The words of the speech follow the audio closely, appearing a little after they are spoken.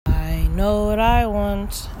know what I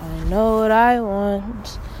want. I know what I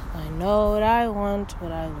want. I know what I want,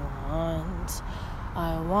 what I want.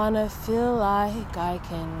 I wanna feel like I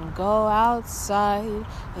can go outside,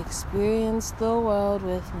 experience the world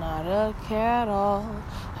with not a care at all.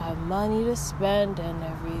 Have money to spend and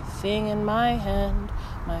everything in my hand.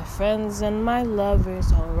 My friends and my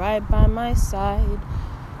lovers all right by my side.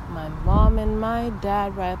 My mom and my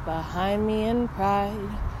dad right behind me in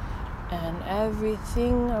pride. And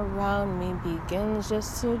everything around me begins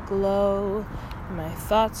just to glow. My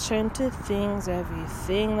thoughts turn to things,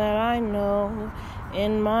 everything that I know.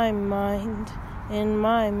 In my mind, in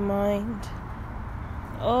my mind.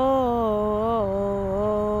 Oh,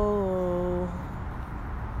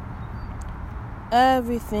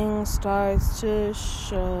 everything starts to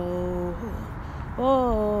show.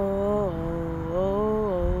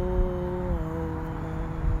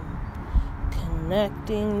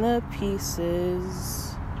 Connecting the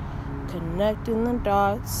pieces, connecting the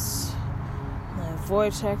dots. My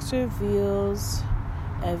vortex reveals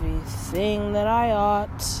everything that I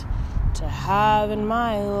ought to have in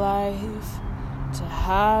my life, to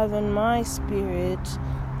have in my spirit.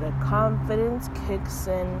 The confidence kicks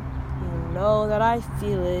in. You know that I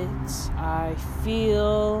feel it. I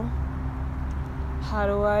feel. How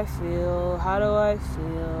do I feel? How do I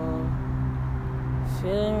feel?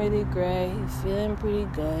 Feeling really great, feeling pretty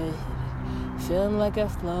good. Feeling like I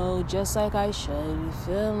flow just like I should.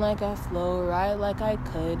 Feeling like I flow right like I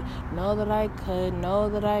could. Know that I could, know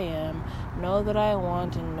that I am. Know that I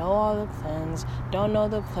want and know all the plans. Don't know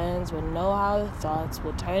the plans, but know how the thoughts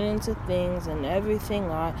will turn into things and everything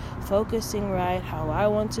I. Focusing right how I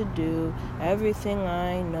want to do. Everything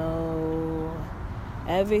I know.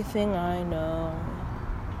 Everything I know.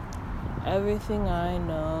 Everything I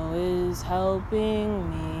know is helping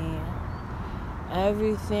me.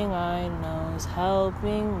 Everything I know is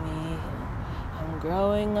helping me. I'm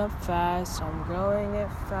growing up fast. I'm growing it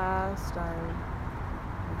fast. I'm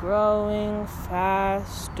growing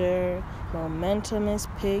faster. Momentum is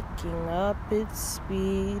picking up its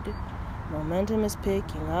speed. Momentum is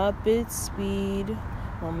picking up its speed.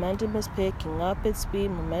 Momentum is picking up its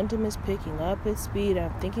speed. Momentum is picking up its speed.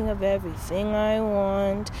 I'm thinking of everything I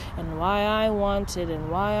want and why I want it.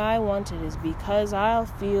 And why I want it is because I'll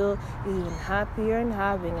feel even happier in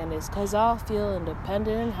having it. It's because I'll feel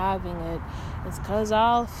independent in having it. It's because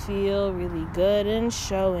I'll feel really good in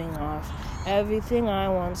showing off everything I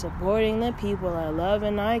want, supporting the people I love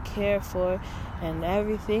and I care for, and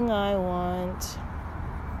everything I want.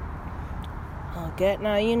 I'll get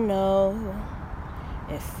now, you know.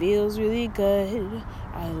 It feels really good.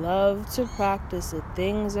 I love to practice the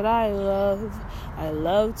things that I love. I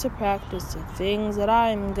love to practice the things that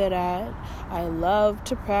I'm good at. I love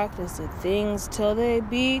to practice the things till they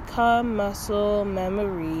become muscle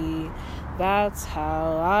memory. That's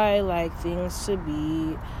how I like things to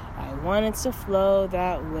be. I want it to flow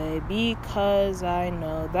that way because I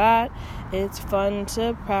know that it's fun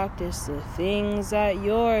to practice the things that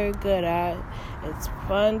you're good at. It's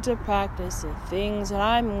fun to practice the things that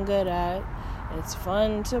I'm good at. It's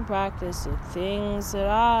fun to practice the things that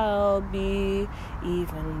I'll be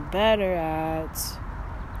even better at.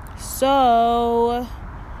 So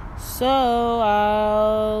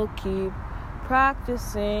I'll keep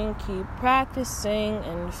practicing,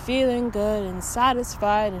 and feeling good and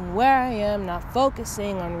satisfied in where I am, not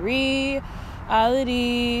focusing on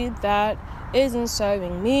reality that isn't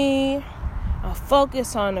serving me. I'll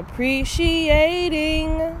focus on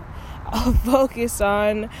appreciating. I'll focus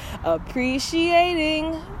on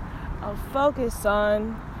appreciating. I'll focus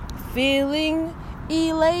on feeling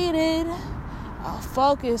elated. I'll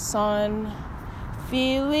focus on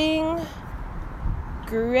feeling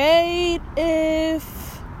great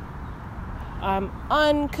if I'm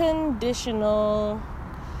unconditional.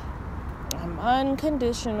 I'm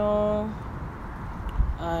unconditional.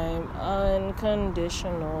 I'm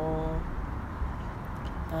unconditional.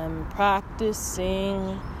 I'm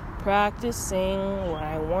practicing what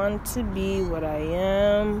I want to be, what I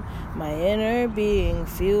am. My inner being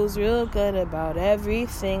feels real good about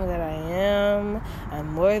everything that I am.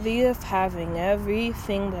 I'm worthy of having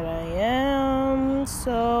everything that I am.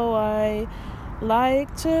 So I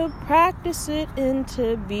like to practice it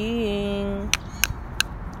into being.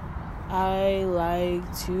 I like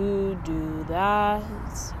to do that.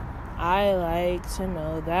 I like to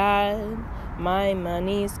know that my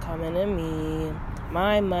money's coming to me.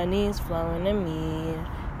 My money's flowing to me.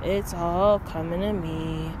 It's all coming to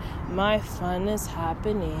me. My fun is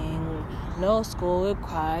happening. No school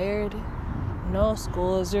required. No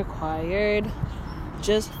school is required.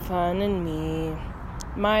 Just fun and me.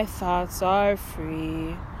 My thoughts are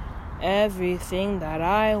free. Everything that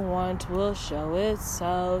I want will show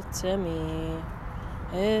itself to me.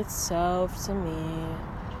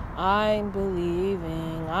 I'm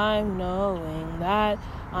believing, I'm knowing that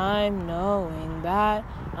I'm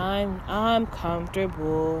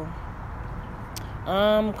comfortable.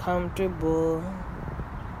 I'm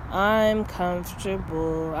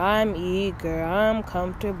eager, I'm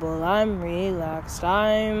comfortable, I'm relaxed,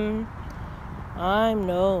 I'm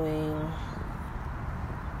knowing.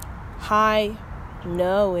 High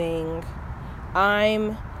knowing,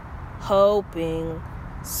 I'm hoping.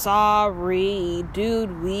 Sorry,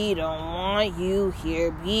 dude, we don't want you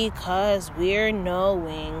here because we're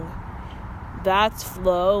knowing. That's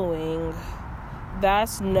flowing.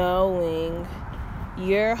 That's knowing.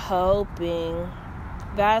 You're hoping.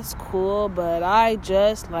 That's cool, but I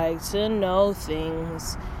just like to know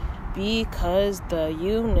things because the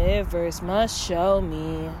universe must show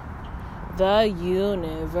me. The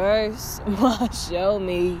universe must show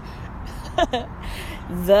me.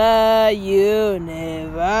 The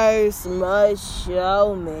universe must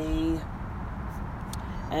show me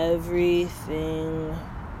everything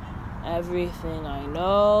I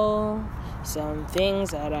know. Some things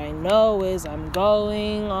that I know is I'm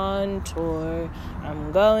going on tour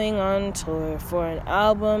for an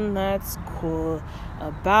album that's cool,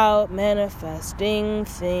 about manifesting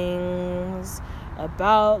things,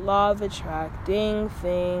 about law of attracting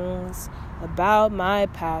things, about my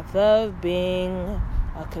path of being,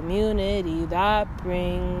 a community that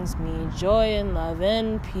brings me joy and love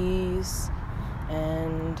and peace,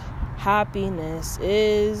 and happiness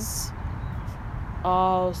is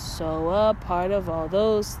also a part of all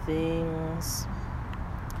those things.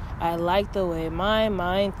 I like the way my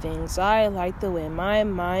mind thinks. I like the way my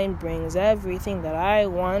mind brings everything that I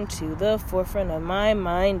want to the forefront of my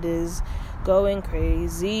mind is going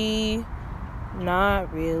crazy.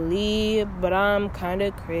 Not really, but I'm kind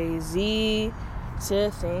of crazy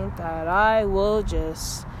to think that I will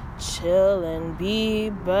just chill and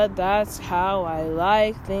be, but that's how I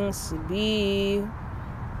like things to be.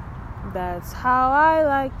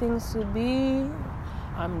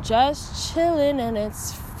 I'm just chilling and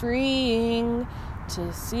it's freeing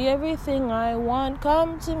to see everything I want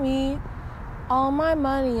come to me. All my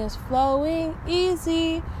money is flowing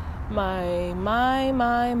easy. My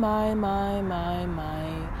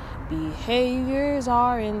behaviors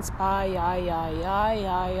are inspired.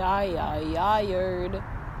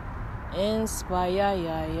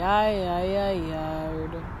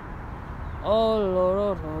 Oh,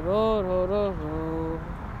 Lord.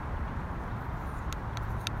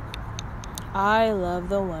 I love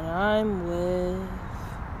the one I'm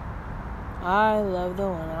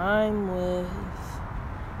with.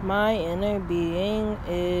 My inner being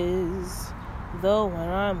is the one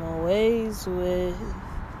I'm always with.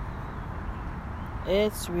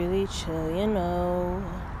 It's really chill, you know.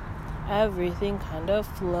 Everything kind of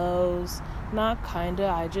flows. Not kinda,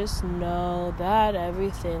 I just know that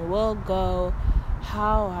everything will go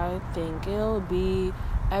how I think it'll be.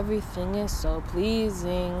 Everything is so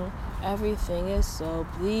pleasing.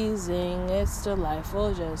 It's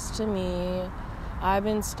delightful just to me. I've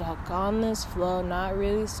been stuck on this flow, not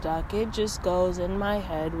really stuck. It just goes in my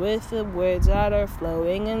head with the words that are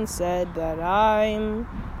flowing and said that I'm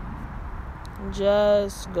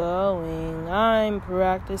just going. I'm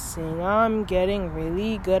practicing. I'm getting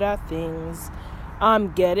really good at things.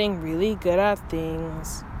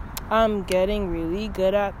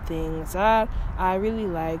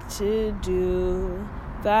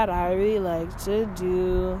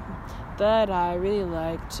 that I really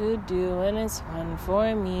like to do. And it's fun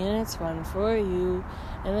for me, and it's fun for you,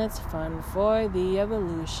 and it's fun for the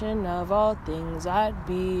evolution of all things that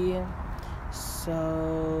be.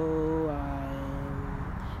 So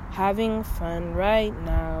I'm having fun right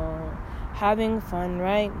now. Having fun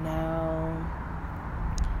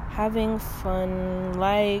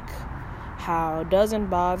like how doesn't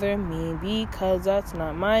bother me, because that's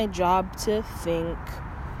not my job to think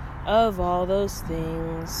of all those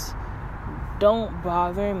things. Don't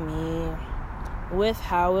bother me with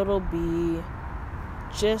how it'll be,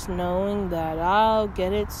 just knowing that I'll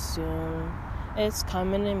get it soon. It's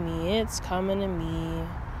coming to me. It's steadily.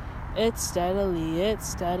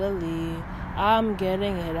 I'm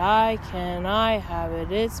getting it. I have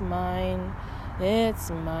it. It's mine. It's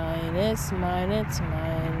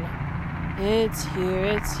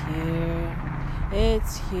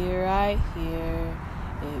here, right here.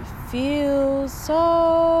 It feels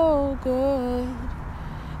so good.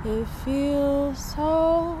 It feels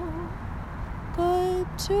so good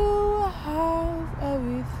to have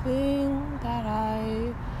everything that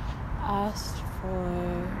I asked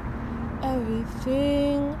for.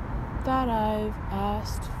 everything that I've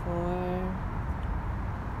asked for.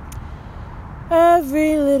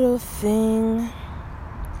 Every little thing,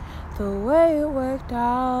 the way it worked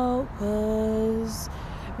out was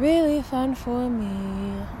really fun for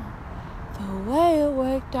me. The way it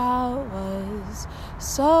worked out was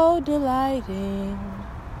so delighting.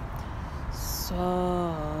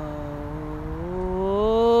 So,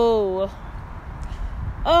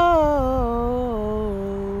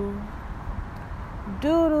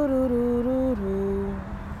 do.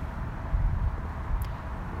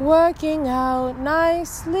 Working out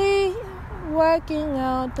nicely, working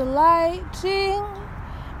out delighting.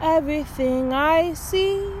 Everything I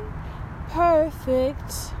see,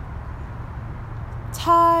 perfect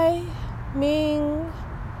timing.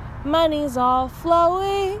 Money's all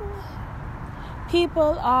flowing.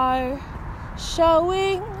 People are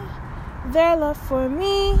showing their love for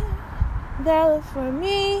me. Their love for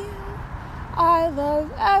me. I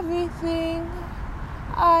love everything.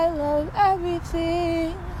 I love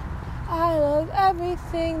everything. I love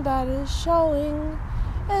everything that is showing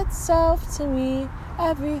itself to me.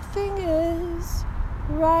 Everything is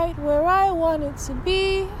right where I want it to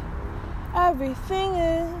be. Everything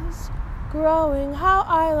is growing how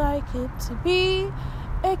I like it to be.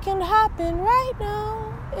 It can happen right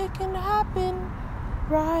now. It can happen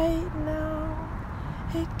right now.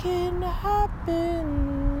 It can happen.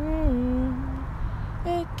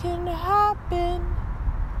 It can happen.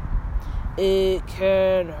 It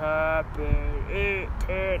can happen.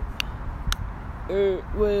 It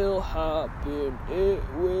will happen. It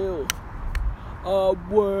will. I'm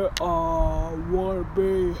where I wanna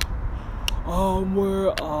be. I'm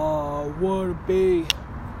where I wanna be.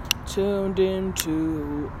 Tuned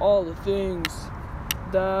into all the things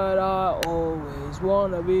that I always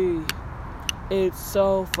wanna be. It's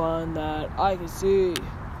so fun that I can see.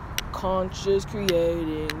 Conscious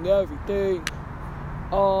creating everything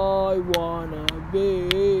I wanna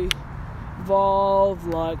be. Evolve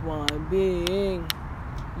like my being.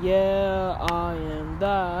 Yeah, I am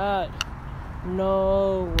that.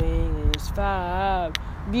 Knowing is fabulous.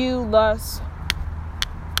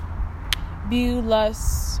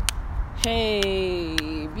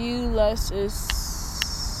 Hey, Bulus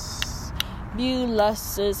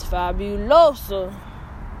is fabuloso.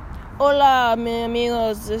 Hola, mis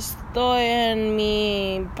amigos, estoy en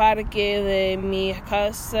mi parque de mi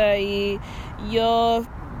casa y yo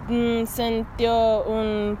sentí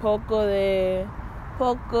un poco de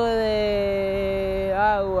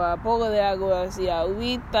agua, así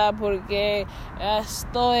agüita, porque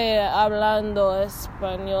estoy hablando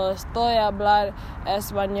español,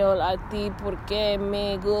 a ti porque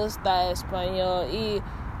me gusta español y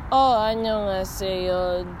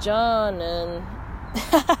안녕하세요, 저는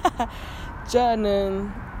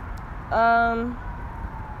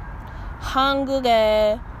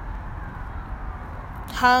한국에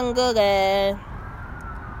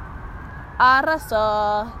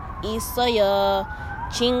알아서 있어요.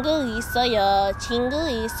 친구 있어요.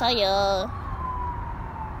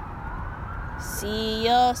 Si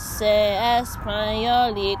yo sé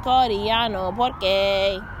español y coreano, ¿por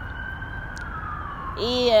qué?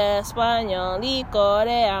 Y español y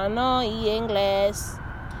coreano y inglés,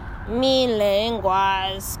 mi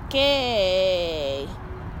lenguas que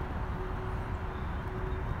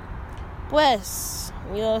pues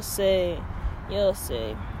yo sé.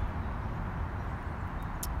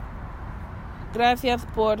 Gracias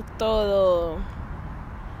por todo.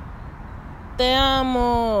 Te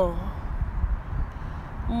amo.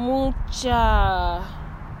 Mucho.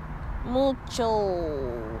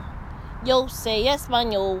 Yo sé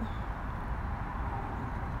español.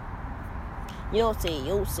 Yo sé.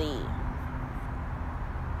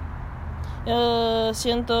 Yo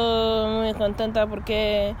siento muy contenta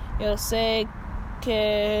porque yo sé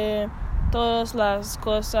que todas las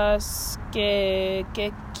cosas que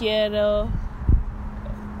quiero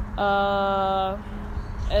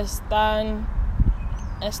están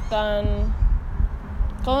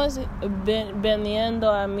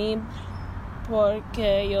veniendo a mí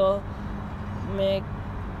porque yo me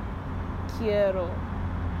quiero.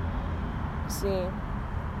 Sí.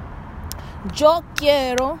 Yo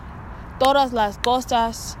quiero todas las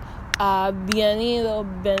cosas venido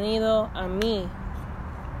a mí.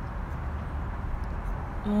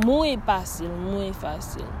 Muy fácil,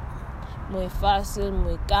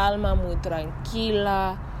 muy calma, muy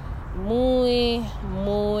tranquila, muy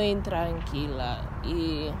tranquila.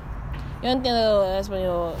 Y yo entiendo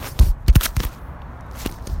español.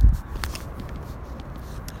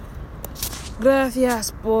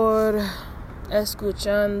 Gracias por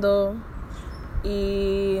escuchando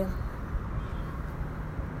y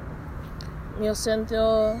yo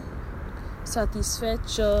siento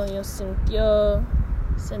satisfecho, yo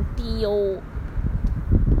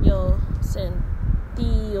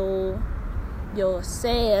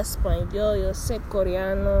sé español, yo sé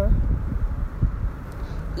coreano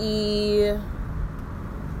y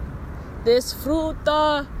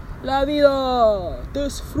disfruta la vida,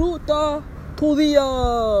 disfruta tu día,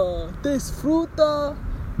 disfruta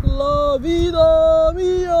la vida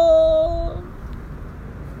mía,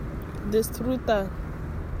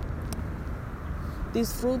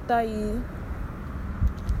 disfruta y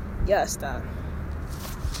ya está.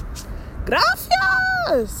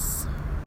 Gracias.